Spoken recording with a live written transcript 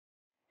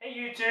Hey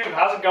YouTube,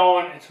 how's it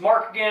going? It's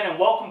Mark again and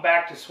welcome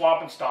back to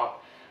Swamp and Stomp.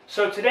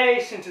 So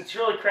today, since it's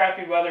really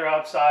crappy weather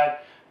outside,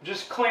 I'm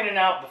just cleaning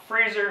out the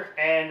freezer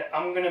and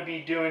I'm going to be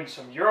doing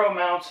some Euro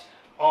mounts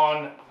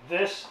on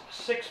this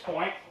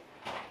 6-point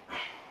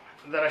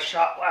that I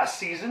shot last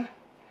season.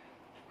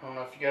 I don't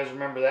know if you guys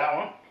remember that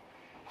one.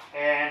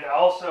 And I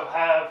also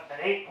have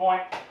an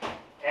 8-point,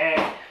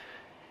 and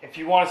if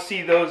you want to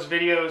see those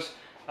videos,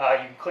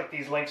 you can click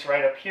these links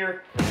right up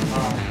here.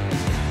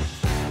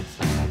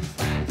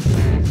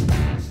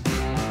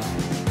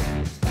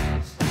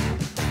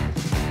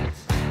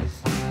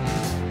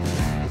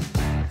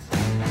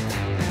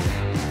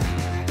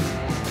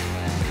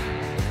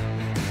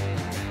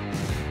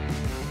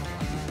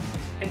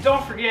 And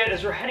don't forget,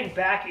 as we're heading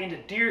back into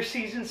deer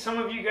season, some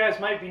of you guys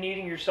might be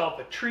needing yourself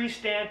a tree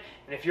stand.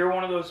 And if you're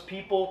one of those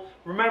people,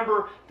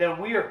 remember that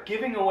we are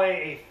giving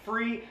away a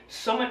free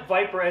Summit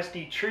Viper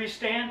SD tree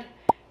stand.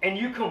 And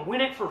you can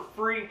win it for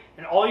free.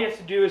 And all you have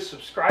to do is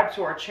subscribe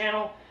to our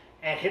channel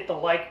and hit the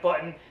like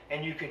button.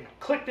 And you can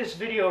click this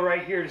video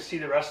right here to see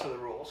the rest of the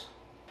rules.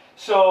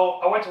 So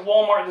I went to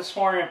Walmart this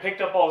morning and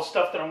picked up all the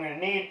stuff that I'm going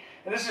to need.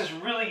 And this is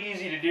really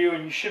easy to do,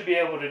 and you should be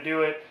able to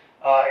do it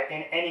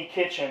in any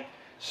kitchen.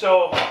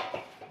 So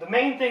the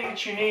main thing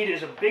that you need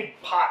is a big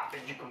pot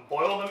that you can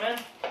boil them in.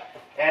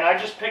 And I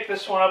just picked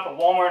this one up at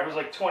Walmart. It was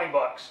like 20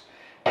 bucks.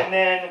 And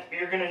then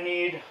you're going to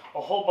need a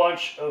whole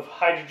bunch of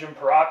hydrogen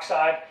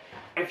peroxide.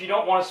 If you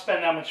don't want to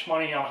spend that much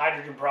money on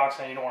hydrogen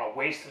peroxide, you don't want to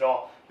waste it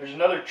all, there's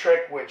another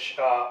trick which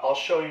I'll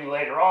show you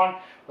later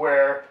on,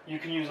 where you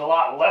can use a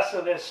lot less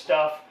of this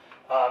stuff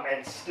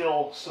and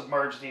still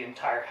submerge the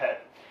entire head.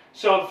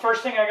 So the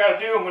first thing I got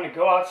to do, I'm going to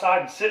go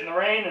outside and sit in the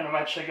rain, and I'm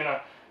actually going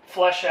to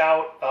flesh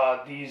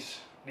out these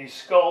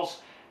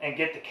skulls and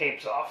get the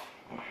capes off.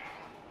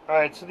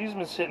 Alright, so these have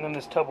been sitting in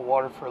this tub of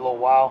water for a little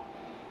while,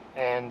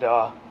 and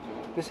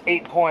this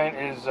 8-point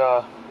is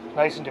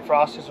nice and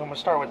defrosted, so I'm going to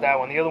start with that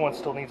one. The other one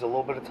still needs a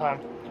little bit of time.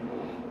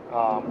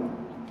 But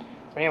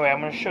anyway,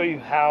 I'm going to show you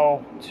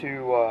how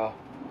to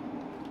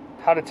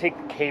take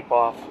the cape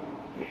off.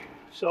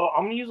 So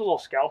I'm going to use a little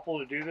scalpel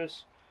to do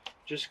this,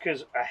 just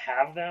because I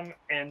have them,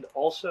 and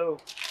also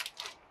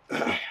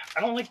I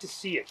don't like to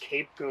see a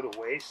cape go to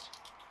waste.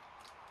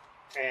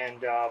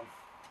 And I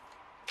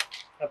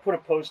put a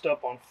post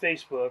up on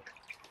Facebook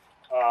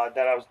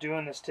that I was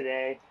doing this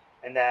today,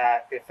 and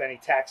that if any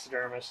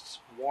taxidermists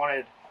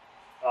wanted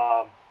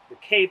the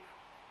cape,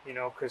 you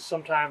know, because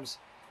sometimes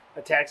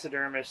a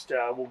taxidermist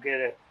will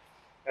get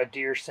a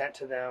deer sent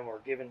to them or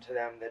given to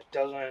them that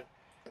doesn't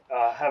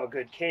have a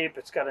good cape.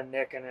 It's got a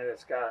nick in it,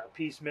 it's got a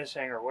piece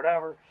missing or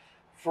whatever.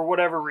 For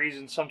whatever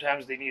reason,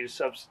 sometimes they need to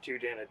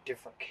substitute in a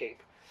different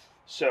cape.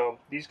 So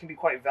these can be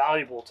quite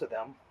valuable to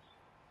them.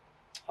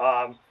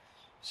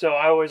 So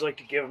I always like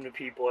to give them to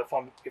people if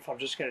I'm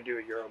just going to do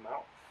a Euro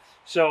mount.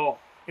 So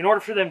in order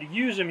for them to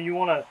use them, you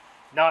want to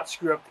not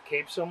screw up the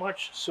cape so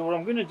much. So what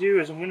I'm going to do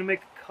is I'm going to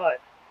make a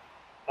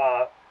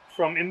cut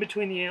from in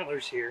between the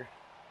antlers here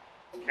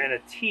and a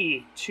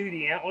T to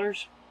the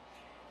antlers.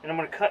 And I'm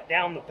going to cut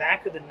down the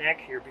back of the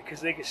neck here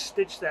because they can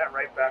stitch that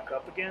right back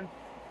up again.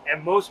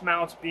 And most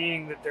mounts,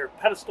 being that they're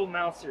pedestal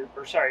mounts,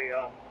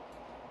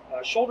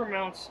 shoulder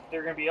mounts,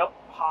 they're going to be up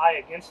high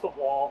against the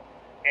wall,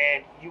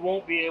 and you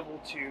won't be able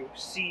to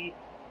see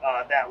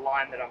that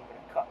line that I'm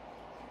going to cut.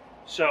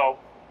 So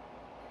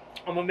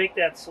I'm going to make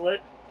that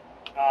slit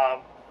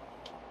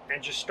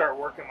and just start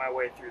working my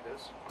way through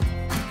this.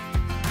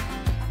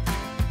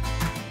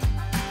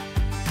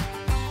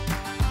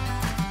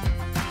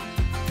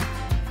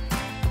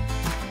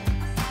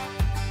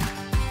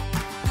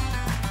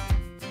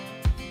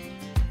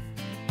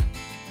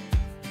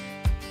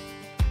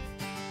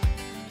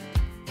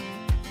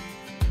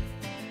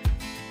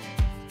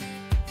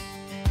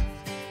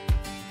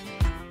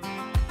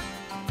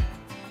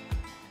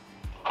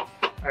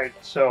 Alright,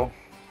 so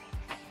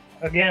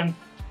again,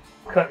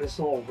 cut this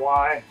little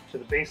Y to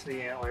the base of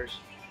the antlers,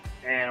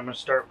 and I'm going to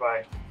start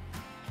by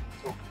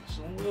opening this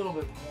a little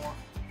bit more.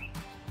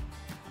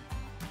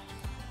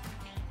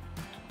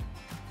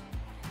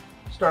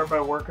 Start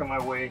by working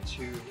my way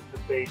to the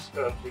base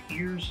of the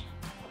ears.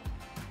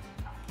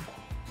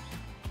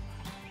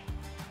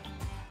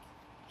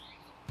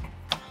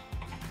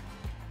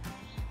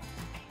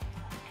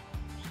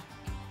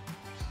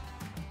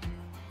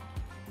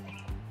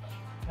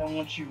 And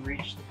once you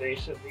reach the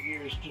base of the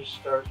ears, just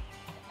start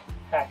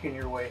hacking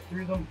your way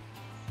through them.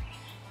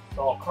 It's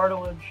all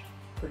cartilage,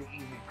 pretty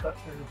easy to cut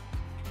through.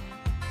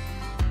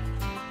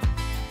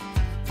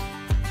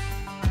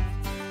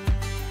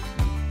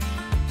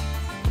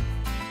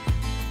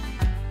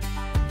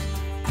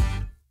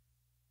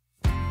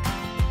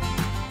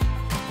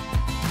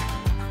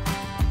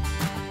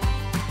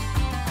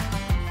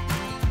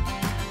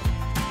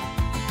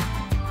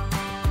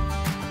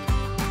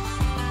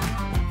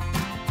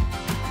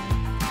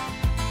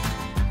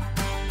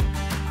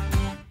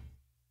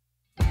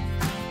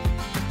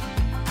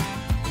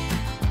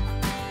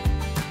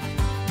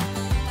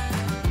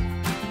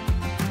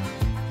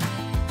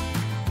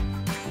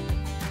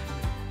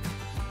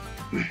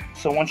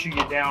 So once you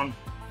get down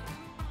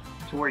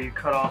to where you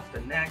cut off the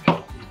neck, you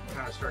can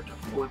kind of start to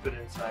flip it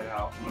inside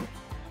out.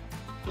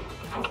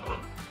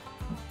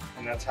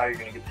 And that's how you're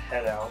going to get the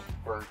head out,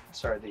 or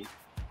sorry,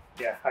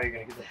 how you're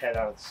going to get the head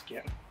out of the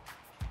skin.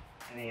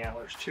 And the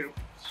antlers too.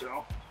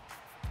 So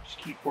just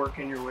keep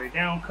working your way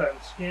down, cutting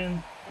the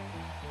skin,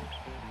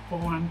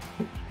 pulling,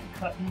 and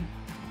cutting.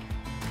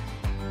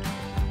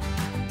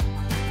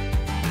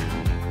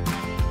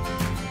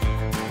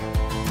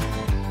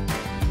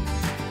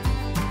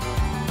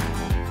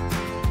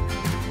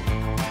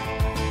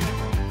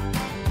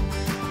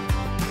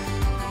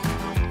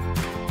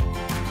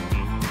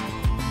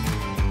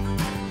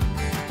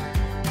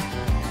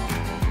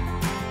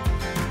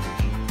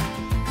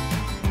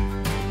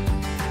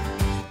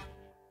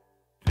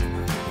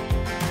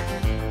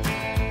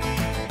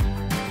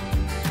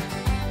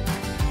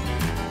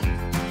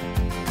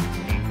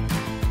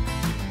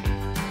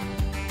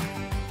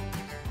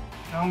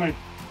 Now I'm going to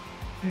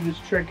do this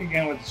trick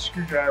again with the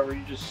screwdriver.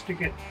 You just stick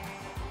it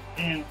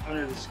in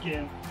under the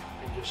skin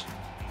and just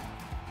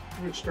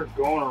start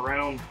going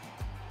around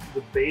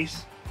the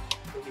base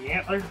of the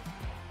antler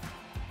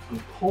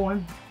and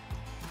pulling.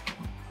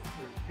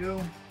 There we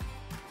go.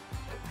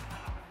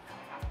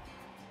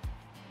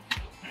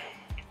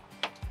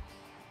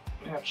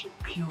 It actually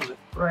peels it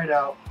right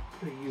out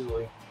pretty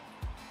easily.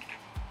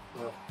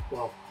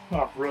 Well,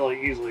 not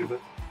really easily,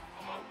 but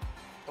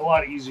a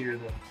lot easier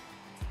than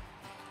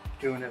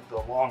doing it the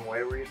long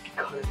way where you have to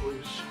cut it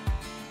loose.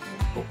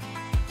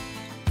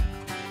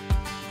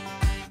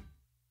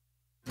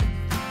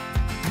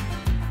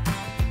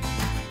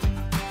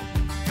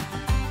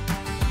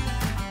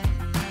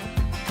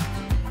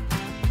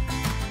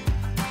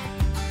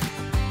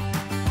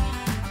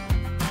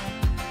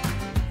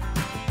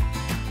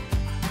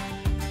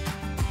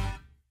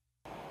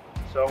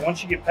 So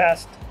once you get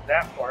past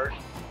that part,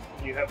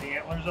 you have the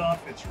antlers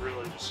off, it's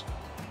really just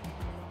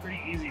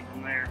pretty easy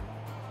from there.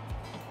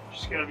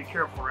 Just gotta be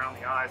careful around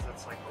the eyes.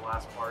 That's like the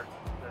last part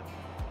that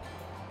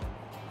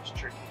is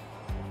tricky.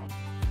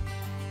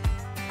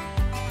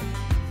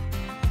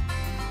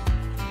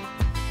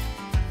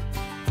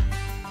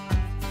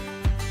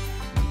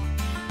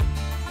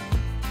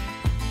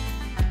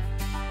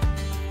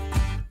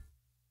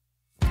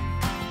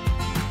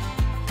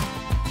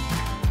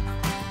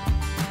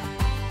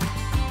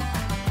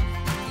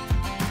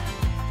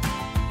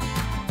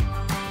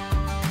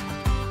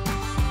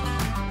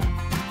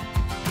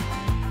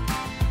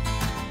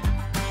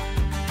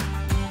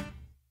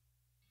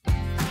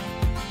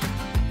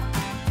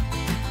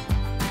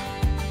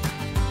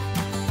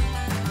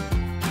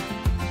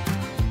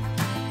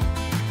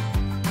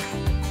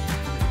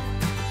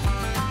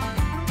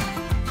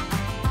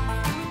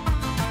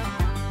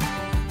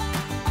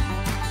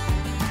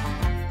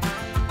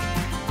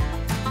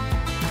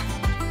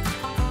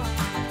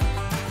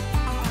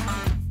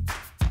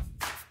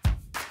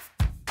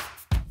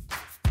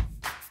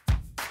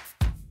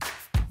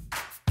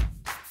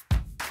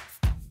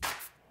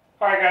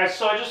 Alright guys,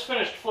 so I just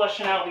finished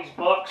fleshing out these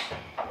bucks.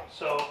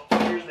 So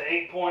here's the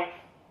 8-point,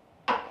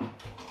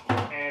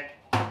 and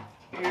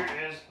here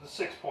is the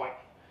 6-point.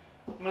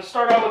 I'm going to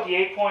start out with the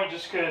 8-point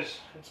just because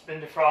it's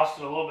been defrosted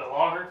a little bit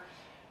longer.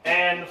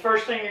 And the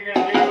first thing you're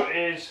going to do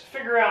is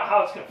figure out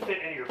how it's going to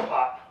fit into your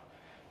pot.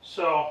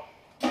 So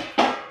this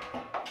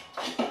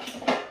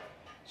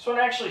one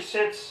actually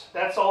sits,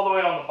 that's all the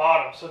way on the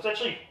bottom. So it's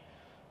actually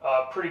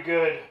a pretty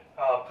good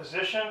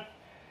position.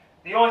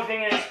 The only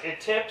thing is it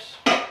tips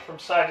from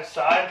side to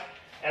side,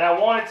 and I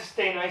want it to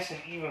stay nice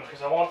and even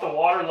because I want the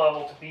water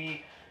level to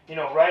be, you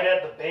know, right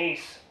at the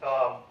base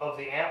of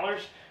the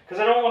antlers, because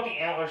I don't want the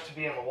antlers to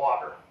be in the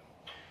water.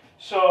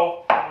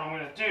 So what I'm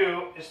going to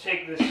do is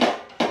take this, I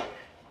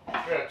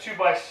got a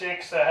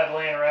 2x6 that I had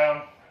laying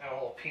around and a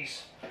little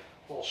piece, a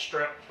little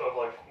strip of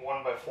like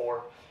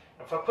 1x4.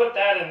 And if I put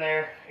that in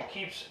there, it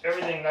keeps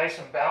everything nice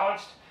and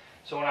balanced,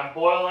 so when I'm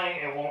boiling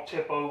it won't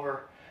tip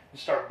over and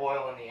start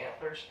boiling the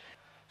antlers.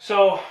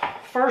 So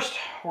first,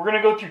 we're going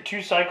to go through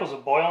 2 cycles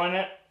of boiling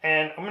it,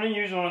 and I'm going to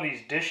use one of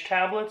these dish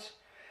tablets,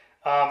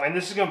 and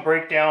this is going to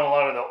break down a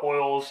lot of the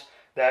oils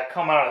that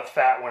come out of the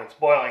fat when it's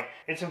boiling.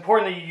 It's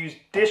important that you use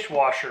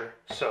dishwasher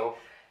soap,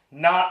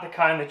 not the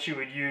kind that you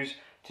would use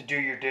to do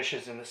your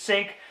dishes in the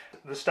sink.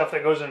 The stuff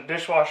that goes in a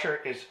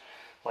dishwasher is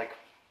like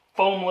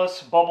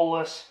foamless,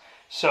 bubbleless,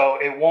 so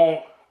it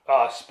won't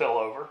spill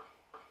over.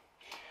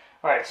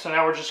 Alright, so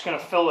now we're just going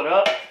to fill it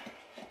up.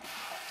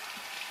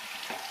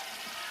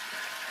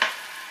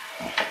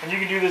 And you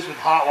can do this with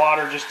hot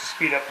water just to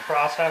speed up the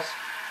process.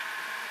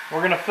 We're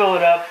going to fill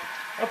it up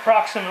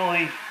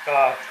approximately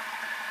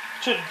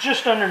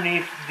just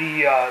underneath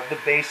the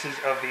bases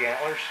of the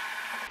antlers.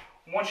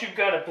 Once you've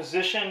got it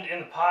positioned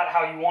in the pot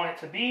how you want it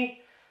to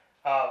be,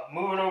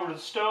 move it over to the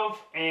stove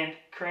and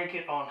crank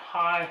it on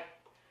high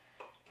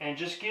and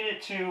just get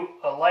it to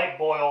a light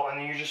boil, and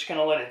then you're just going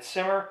to let it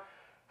simmer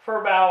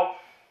for about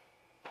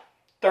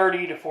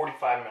 30 to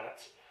 45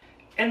 minutes.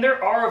 And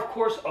there are, of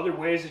course, other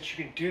ways that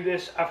you can do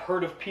this. I've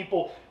heard of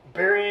people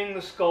burying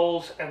the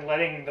skulls and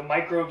letting the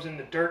microbes in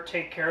the dirt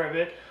take care of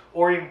it,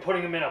 or even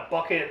putting them in a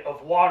bucket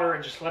of water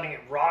and just letting it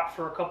rot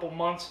for a couple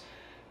months.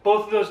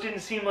 Both of those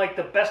didn't seem like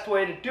the best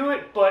way to do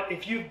it, but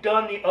if you've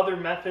done the other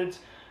methods,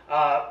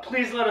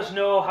 please let us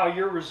know how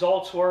your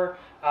results were,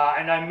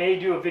 and I may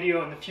do a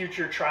video in the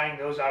future trying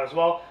those out as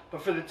well.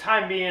 But for the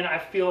time being, I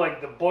feel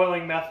like the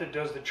boiling method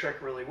does the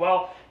trick really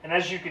well. And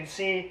as you can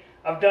see,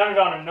 I've done it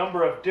on a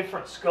number of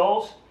different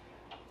skulls,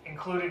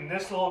 including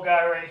this little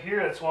guy right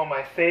here. That's one of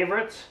my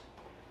favorites.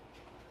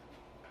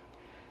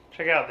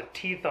 Check out the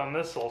teeth on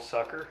this little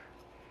sucker.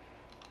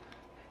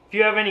 If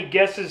you have any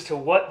guesses to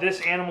what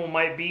this animal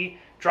might be,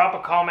 drop a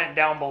comment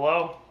down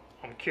below.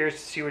 I'm curious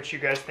to see what you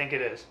guys think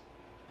it is.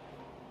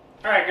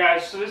 Alright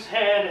guys, so this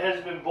head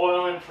has been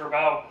boiling for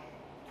about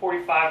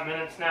 45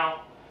 minutes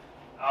now.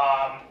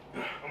 I'm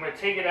going to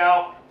take it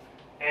out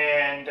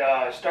and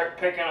start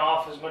picking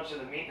off as much of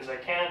the meat as I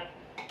can.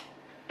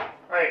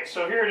 Alright,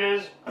 so here it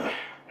is.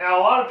 Now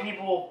a lot of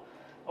people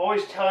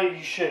always tell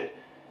you should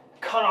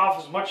cut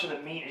off as much of the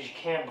meat as you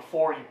can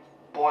before you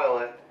boil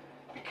it,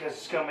 because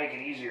it's going to make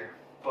it easier.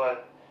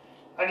 But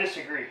I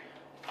disagree.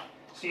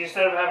 See,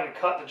 instead of having to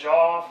cut the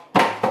jaw off,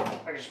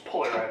 I can just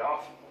pull it right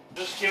off.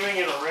 Just giving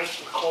it a rinse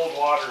with cold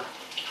water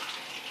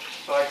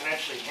so I can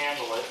actually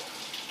handle it.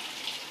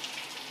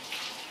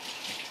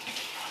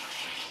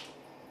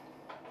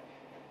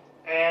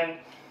 And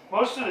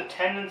most of the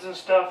tendons and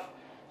stuff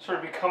sort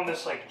of become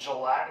this like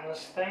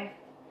gelatinous thing.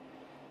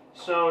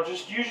 So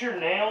just use your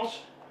nails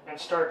and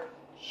start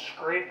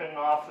scraping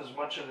off as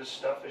much of this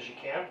stuff as you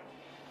can.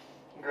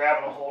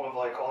 Grabbing a hold of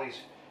like all these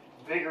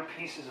bigger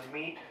pieces of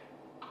meat.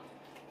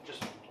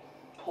 Just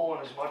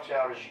pulling as much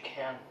out as you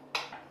can.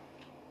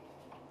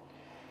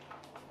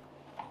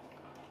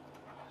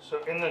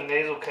 So in the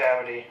nasal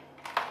cavity,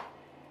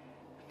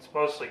 it's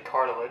mostly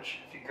cartilage.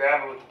 If you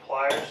grab it with the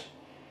pliers,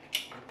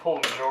 you can pull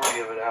the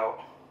majority of it out.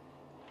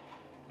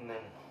 And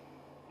then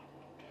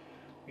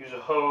use a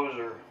hose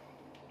or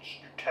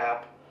just your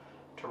tap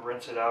to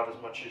rinse it out as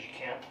much as you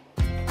can.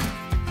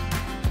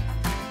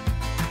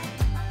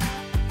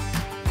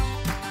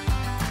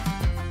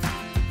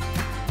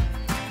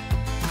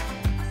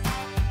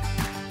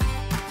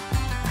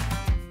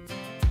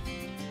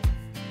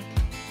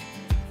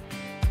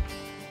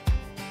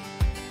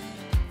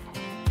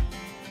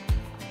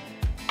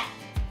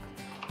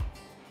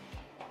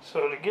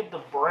 So to get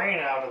the brain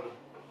out of the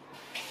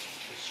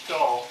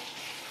skull,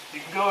 you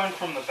can go in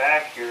from the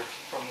back here,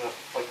 from the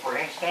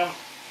brain stem,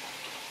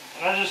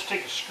 and I just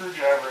take a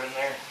screwdriver in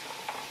there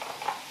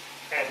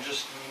and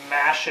just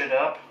mash it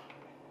up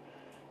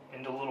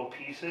into little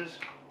pieces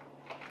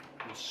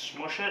and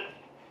smush it,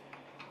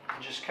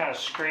 and just kind of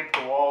scrape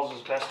the walls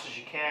as best as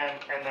you can,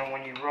 and then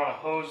when you run a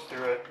hose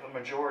through it, the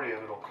majority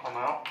of it will come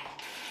out.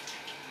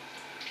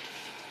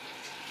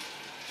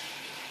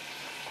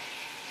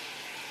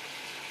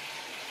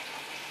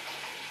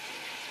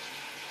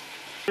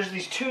 There's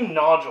these two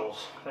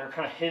nodules that are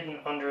kind of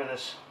hidden under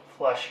this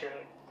flesh here.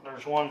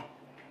 There's one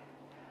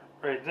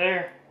right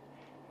there,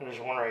 and there's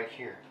one right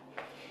here.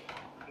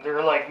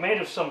 They're like made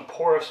of some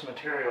porous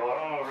material. I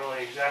don't know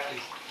really exactly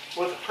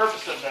what the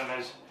purpose of them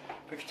is,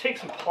 but if you take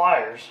some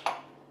pliers,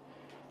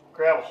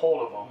 grab a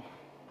hold of them,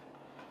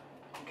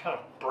 and kind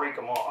of break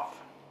them off.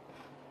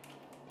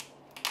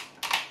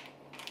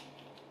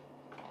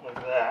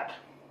 Like that.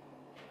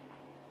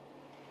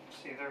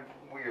 See, they're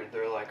weird.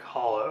 They're like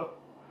hollow.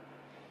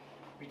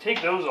 You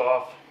take those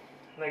off,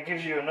 and that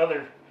gives you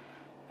another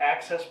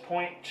access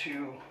point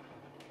to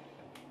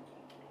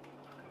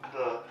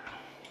the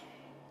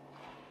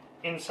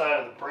inside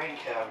of the brain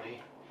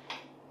cavity.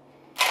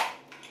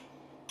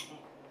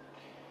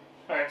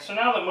 Alright, so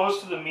now that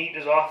most of the meat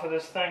is off of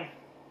this thing,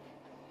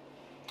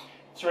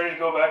 it's ready to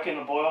go back in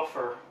the boil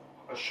for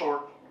a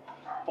short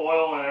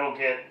boil, and it'll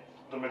get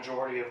the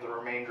majority of the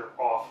remainder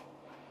off.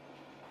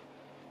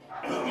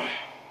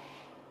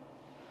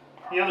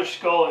 The other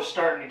skull is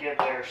starting to get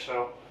there,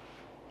 so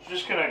I'm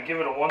just going to give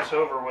it a once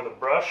over with a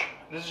brush.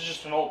 This is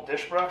just an old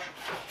dish brush.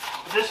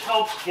 This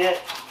helps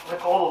get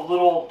like all the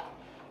little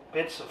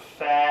bits of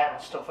fat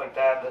and stuff like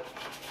that that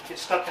get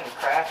stuck in the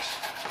cracks.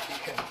 You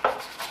can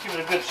give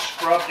it a good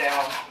scrub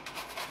down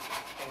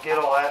and get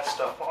all that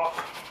stuff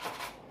off.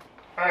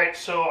 Alright,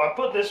 so I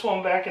put this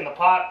one back in the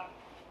pot,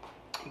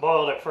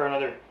 boiled it for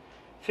another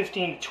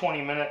 15 to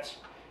 20 minutes,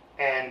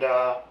 and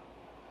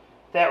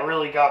that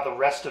really got the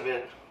rest of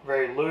it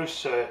very loose,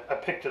 so I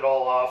picked it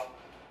all off,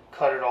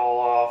 cut it all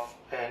off,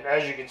 and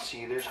as you can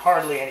see, there's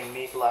hardly any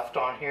meat left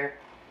on here,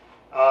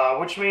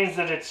 which means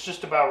that it's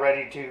just about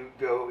ready to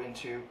go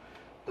into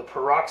the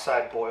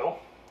peroxide boil.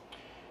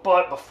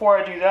 But before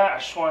I do that, I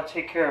just want to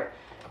take care of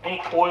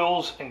any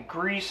oils and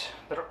grease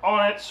that are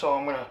on it, so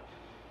I'm going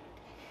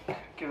to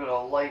give it a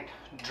light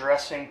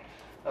dressing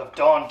of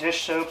Dawn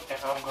dish soap, and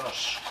I'm going to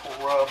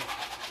scrub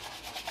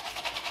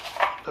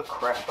the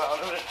crap out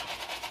of it.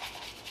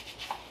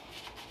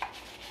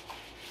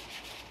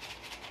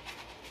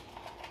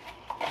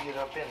 Get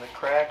up in the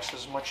cracks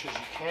as much as you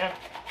can.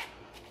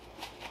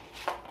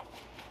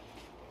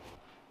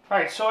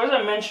 Alright, so as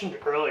I mentioned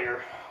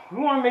earlier, we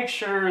want to make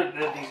sure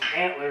that these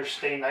antlers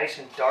stay nice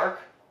and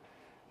dark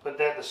but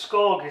that the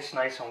skull gets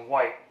nice and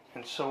white.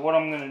 And so what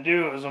I'm going to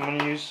do is I'm going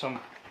to use some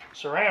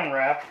saran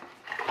wrap.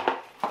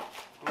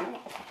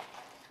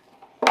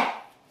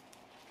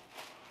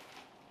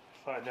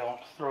 If I don't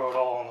throw it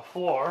all on the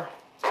floor,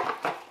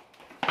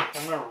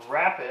 I'm going to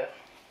wrap it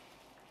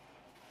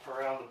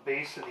around the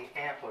base of the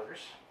antlers.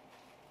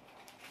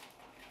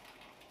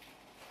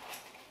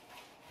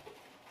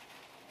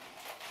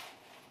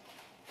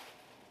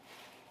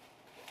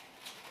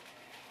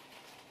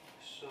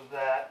 So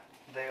that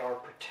they are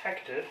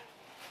protected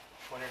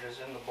when it is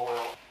in the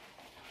boil.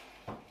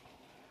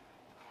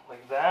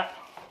 Like that.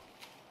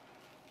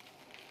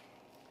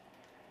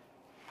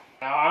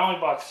 Now I only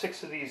bought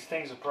 6 of these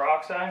things of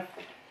peroxide,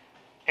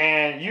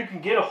 and you can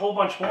get a whole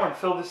bunch more and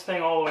fill this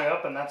thing all the way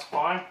up, and that's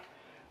fine.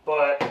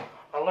 But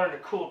I learned a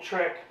cool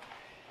trick.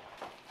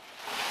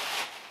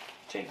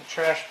 Take the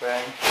trash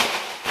bag,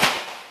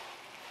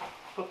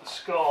 put the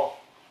skull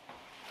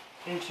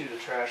into the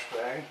trash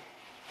bag.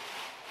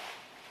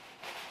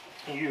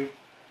 You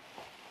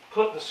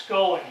put the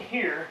skull in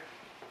here,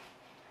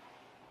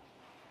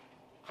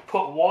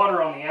 put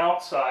water on the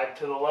outside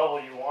to the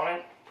level you want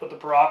it, put the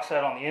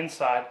peroxide on the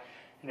inside,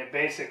 and it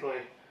basically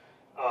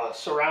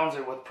surrounds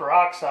it with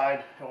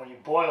peroxide, and when you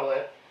boil it,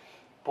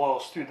 it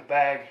boils through the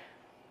bag,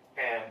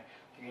 and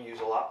you can use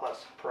a lot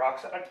less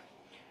peroxide.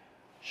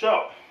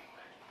 So,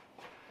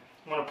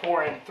 I'm going to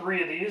pour in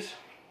 3 of these.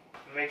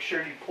 Make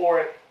sure you pour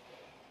it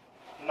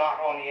not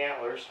on the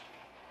antlers.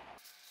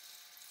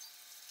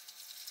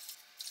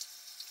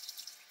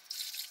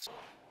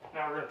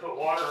 Now we're going to put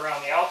water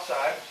around the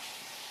outside.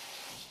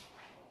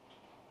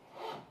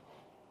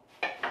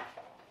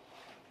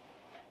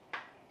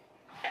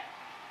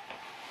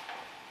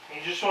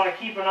 You just want to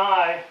keep an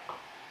eye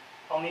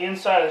on the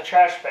inside of the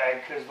trash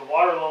bag, because the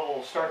water level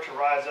will start to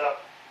rise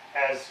up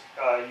as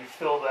you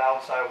fill the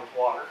outside with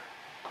water.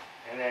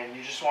 And then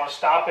you just want to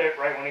stop it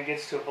right when it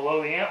gets to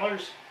below the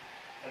antlers,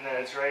 and then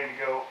it's ready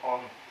to go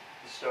on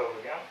the stove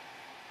again.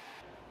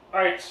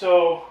 Alright,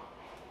 so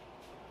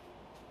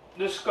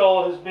this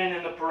skull has been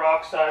in the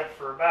peroxide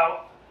for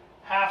about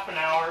half an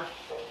hour,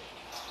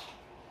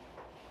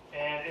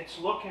 and it's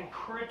looking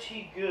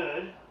pretty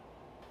good.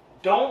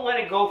 Don't let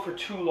it go for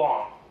too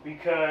long,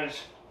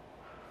 because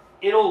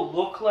it'll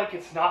look like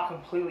it's not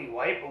completely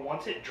white, but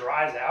once it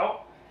dries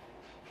out,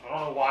 I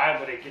don't know why,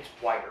 but it gets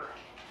whiter.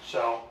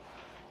 So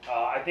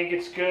I think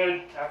it's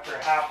good after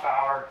a half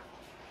hour.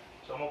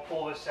 So I'm going to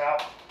pull this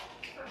out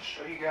and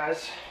show you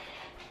guys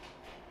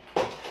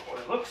what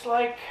it looks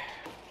like.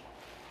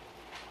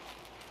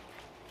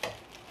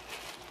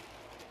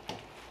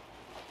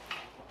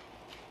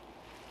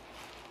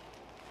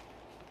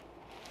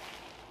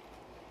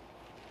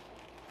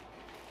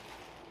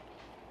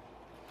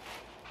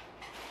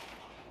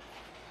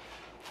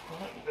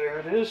 There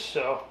it is.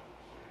 So,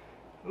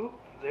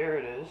 there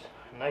it is,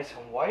 nice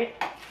and white.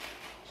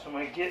 So I'm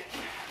going to get the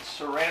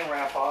saran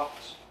wrap off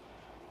as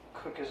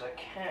quick as I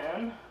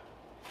can.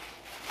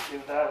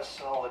 Give that a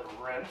solid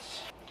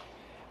rinse.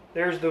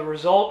 There's the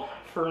result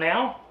for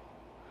now.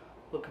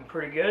 Looking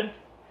pretty good.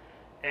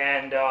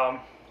 And I'm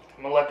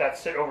going to let that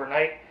sit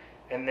overnight,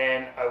 and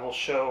then I will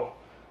show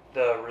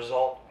the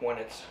result when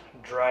it's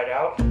dried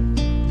out.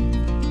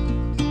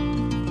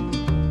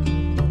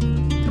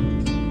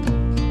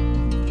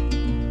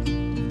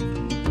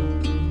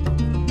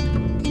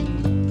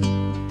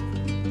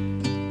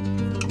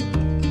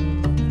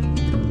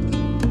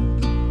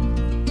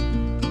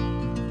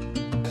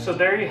 So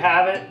there you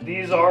have it.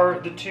 These are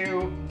the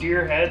 2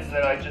 deer heads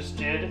that I just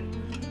did,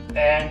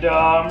 and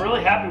I'm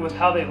really happy with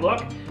how they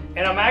look.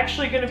 And I'm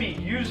actually going to be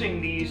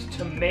using these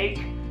to make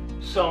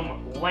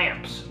some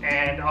lamps,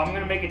 and I'm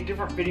going to make a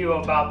different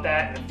video about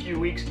that in a few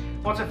weeks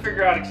once I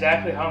figure out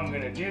exactly how I'm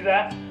going to do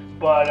that.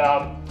 But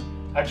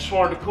I just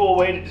wanted a cool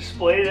way to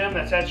display them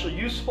that's actually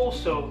useful,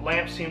 so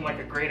lamps seem like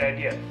a great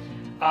idea.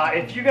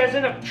 If you guys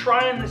end up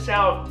trying this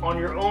out on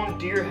your own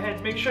deer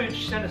head, make sure you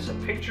send us a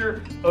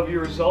picture of your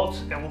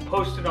results, and we'll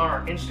post it on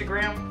our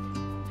Instagram.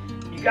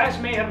 You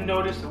guys may have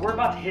noticed that we're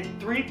about to hit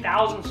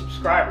 3,000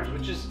 subscribers,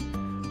 which is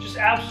just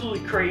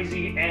absolutely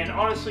crazy, and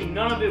honestly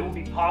none of it would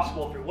be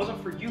possible if it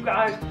wasn't for you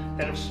guys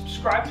that have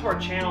subscribed to our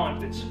channel and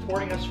been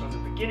supporting us from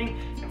the beginning.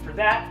 And for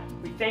that,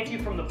 we thank you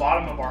from the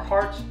bottom of our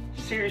hearts.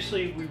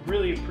 Seriously, we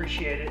really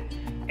appreciate it.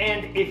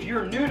 And if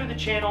you're new to the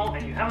channel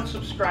and you haven't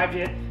subscribed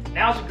yet,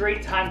 now's a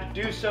great time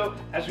to do so.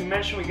 As we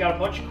mentioned, we got a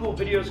bunch of cool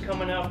videos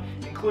coming up,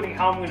 including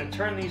how I'm going to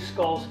turn these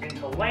skulls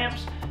into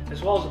lamps,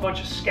 as well as a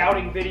bunch of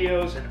scouting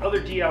videos and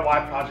other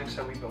DIY projects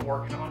that we've been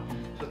working on.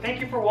 So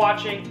thank you for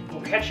watching.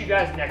 We'll catch you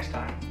guys next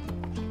time.